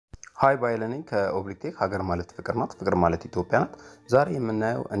ሃይ ባይለኔ ከኦብሊቴክ ሀገር ማለት ፍቅር ናት ፍቅር ማለት ኢትዮጵያ ናት ዛሬ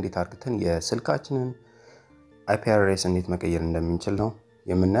የምናየው እንዴት አድርገን የስልካችንን አይፒ አድሬስ እንዴት መቀየር እንደምንችል ነው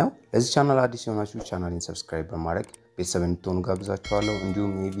የምናየው ለዚህ ቻናል አዲስ የሆናችሁ ቻናሌን ሰብስክራይብ በማድረግ ቤተሰብ እንድትሆኑ ጋብዛችኋለሁ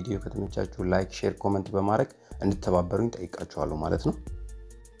እንዲሁም ይሄ ቪዲዮ ከተመቻችሁ ላይክ ሼር ኮመንት በማድረግ እንድትተባበሩኝ ጠይቃችኋለሁ ማለት ነው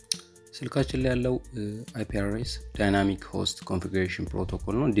ስልካችን ላይ ያለው አይፒ አድሬስ ዳይናሚክ ሆስት ኮንፊግሬሽን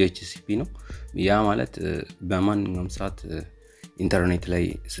ፕሮቶኮል ነው DHCP ነው ያ ማለት በማንኛውም ሰዓት ኢንተርኔት ላይ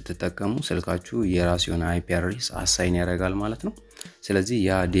ስትጠቀሙ ስልካችሁ የራሱ የሆነ አይፒ አድሬስ አሳይን ያደርጋል ማለት ነው ስለዚህ ያ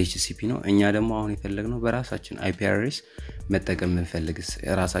DHCP ነው እኛ ደግሞ አሁን የፈለግነው በራሳችን አይፒ አድሬስ መጠቀም እንፈልግስ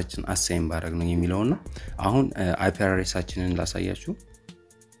ራሳችን አሳይን ባደረግ ነው የሚለው ነው አሁን አይፒ አድሬሳችንን ላሳያችሁ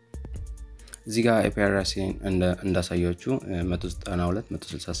እዚህ ጋር አይፒ አድሬስን እንዳሳያችሁ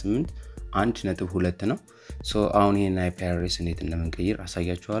 192.168.1.2 ነው ሶ አሁን ይሄን አይፒ አድሬስ እንዴት እንደምንቀይር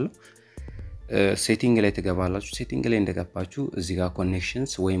አሳያችኋለሁ ሴቲንግ ላይ ተገባላችሁ ሴቲንግ ላይ እንደገባችሁ እዚህ ጋር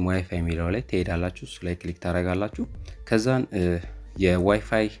ኮኔክሽንስ ወይም ዋይፋይ የሚለው ላይ ትሄዳላችሁ እሱ ላይ ክሊክ ታደርጋላችሁ ከዛን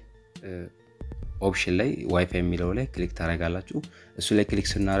የዋይፋይ ኦፕሽን ላይ ዋይፋይ የሚለው ላይ ክሊክ ታደርጋላችሁ እሱ ላይ ክሊክ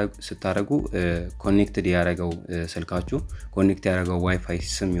ስታደርጉ ኮኔክትድ ያደረገው ስልካችሁ ኮኔክት ያደረገው ዋይፋይ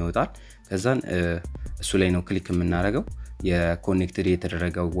ስም ይወጣል ከዛን እሱ ላይ ነው ክሊክ የምናደርገው የኮኔክትድ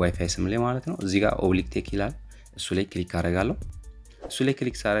የተደረገው ዋይፋይ ስም ላይ ማለት ነው እዚህ ጋር ኦብሊቴክ ይላል እሱ ላይ ክሊክ አደርጋለሁ እሱ ላይ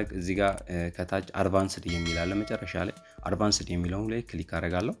ክሊክ ሳደርግ እዚህ ጋር ከታች አድቫንስድ የሚል አለ መጨረሻ ላይ አድቫንስድ የሚለው ላይ ክሊክ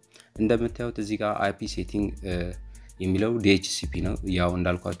አደርጋለሁ እንደምታዩት እዚህ ጋር አይፒ ሴቲንግ የሚለው DHCP ነው ያው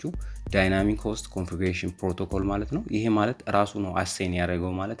እንዳልኳችሁ ዳይናሚክ ሆስት ኮንፊግሬሽን ፕሮቶኮል ማለት ነው ይሄ ማለት ራሱ ነው አሳይን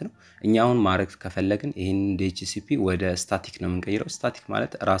ያደርገው ማለት ነው እኛውን ማድረግ ከፈለግን ይሄን DHCP ወደ ስታቲክ ነው የምንቀይረው ስታቲክ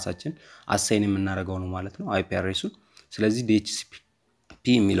ማለት ራሳችን አሳይን የምናደርገው ነው ማለት ነው አይፒ አድሬሱን ስለዚህ DHCP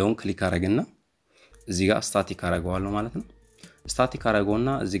የሚለውን ክሊክ አደረግና እዚህ ጋር ስታቲክ አደርገዋለሁ ማለት ነው ስታቲክ አደረገውና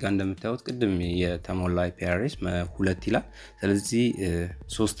እዚህ ጋር እንደምታዩት ቅድም የተሞላ አይፒ አድሬስ 2 ይላል ስለዚህ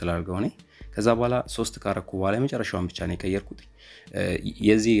 3 ላድርገው እኔ ከዛ በኋላ 3 ካረኩ በኋላ መጨረሻውን ብቻ ነው የቀየርኩት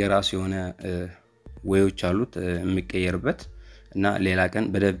የዚህ የራሱ የሆነ ዌዎች አሉት የሚቀየርበት እና ሌላ ቀን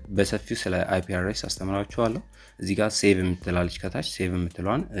በሰፊው ስለ አይፒ አድሬስ አስተምራችኋለሁ እዚህ ጋር ሴቭ የምትላለች ከታች ሴቭ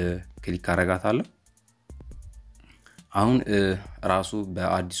የምትለዋን ክሊክ አደርጋታለሁ አሁን ራሱ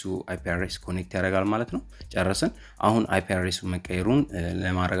በአዲሱ አይፒ አድሬስ ኮኔክት ያደርጋል ማለት ነው ጨረሰን አሁን አይፒ አድሬሱ መቀየሩን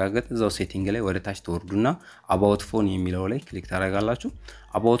ለማረጋገጥ እዛው ሴቲንግ ላይ ወደ ታች ተወርዱና አባውት ፎን የሚለው ላይ ክሊክ ታደርጋላችሁ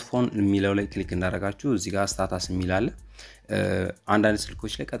አባውት ፎን የሚለው ላይ ክሊክ እንዳደረጋችሁ እዚህ ጋር ስታተስ የሚል አለ አንዳንድ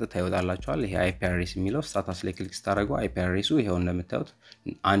ስልኮች ላይ ቀጥታ ይወጣላችኋል ይሄ አይፒ አድሬስ የሚለው ስታተስ ላይ ክሊክ ስታደርጉ አይፒ አድሬሱ ይሄው እንደምታዩት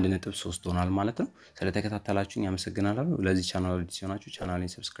 1.3 ሆኗል ማለት ነው ስለተከታተላችሁኝ አመሰግናለሁ ለዚህ ቻናል አዲስ ሆናችሁ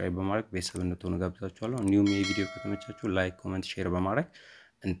ቻናሌን ሰብስክራይብ በማድረግ ቤተሰብ እንድትሆኑ ጋብዛችኋለሁ እንዲሁም ይሄ ቪዲዮ ከተመቻችሁ ላይክ ኮመንት ሼር በማድረግ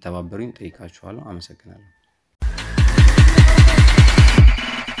እንተባበሩኝ ጠይቃችኋለሁ አመሰግናለሁ